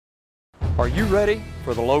Are you ready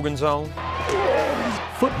for the Logan Zone?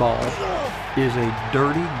 Football is a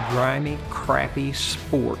dirty, grimy, crappy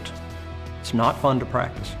sport. It's not fun to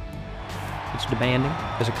practice. It's demanding.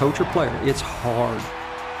 As a coach or player, it's hard.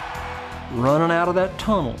 Running out of that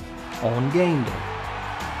tunnel on game day,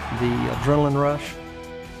 the adrenaline rush,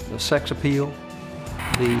 the sex appeal,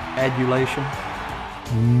 the adulation,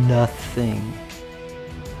 nothing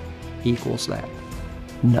equals that.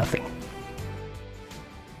 Nothing.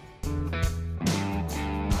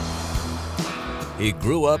 He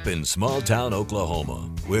grew up in small-town Oklahoma,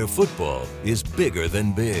 where football is bigger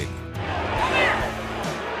than big.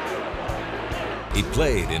 He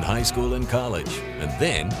played in high school and college, and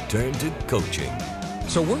then turned to coaching.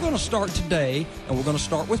 So we're going to start today, and we're going to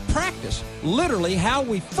start with practice. Literally how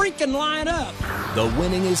we freaking line up. The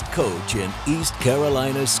winningest coach in East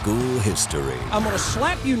Carolina school history. I'm going to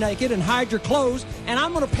slap you naked and hide your clothes, and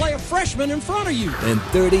I'm going to play a freshman in front of you. And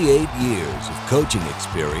 38 years of coaching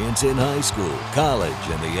experience in high school, college,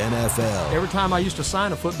 and the NFL. Every time I used to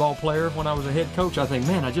sign a football player when I was a head coach, I think,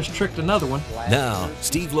 man, I just tricked another one. Now,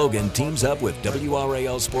 Steve Logan teams up with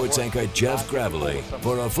WRAL sports anchor Jeff Gravely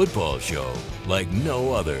for a football show like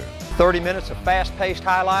no other. 30 minutes of fast-paced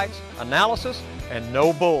highlights, analysis, and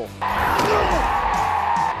no bull.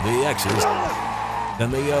 The X's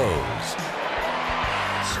and the O's.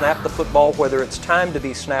 Snap the football whether it's time to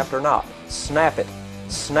be snapped or not. Snap it.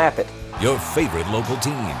 Snap it. Your favorite local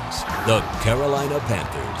teams, the Carolina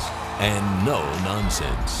Panthers, and no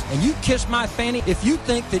nonsense. And you kiss my fanny if you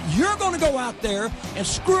think that you're going to go out there and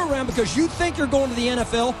screw around because you think you're going to the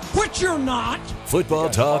NFL, which you're not. Football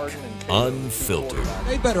talk unfiltered.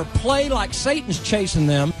 They better play like Satan's chasing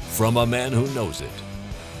them. From a man who knows it,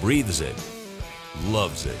 breathes it,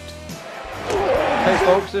 loves it. Hey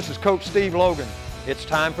folks, this is Coach Steve Logan. It's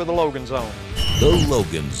time for the Logan Zone. The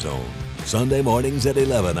Logan Zone, Sunday mornings at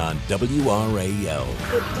 11 on WRAL.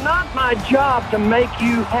 It's not my job to make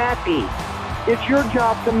you happy. It's your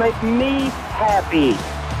job to make me happy.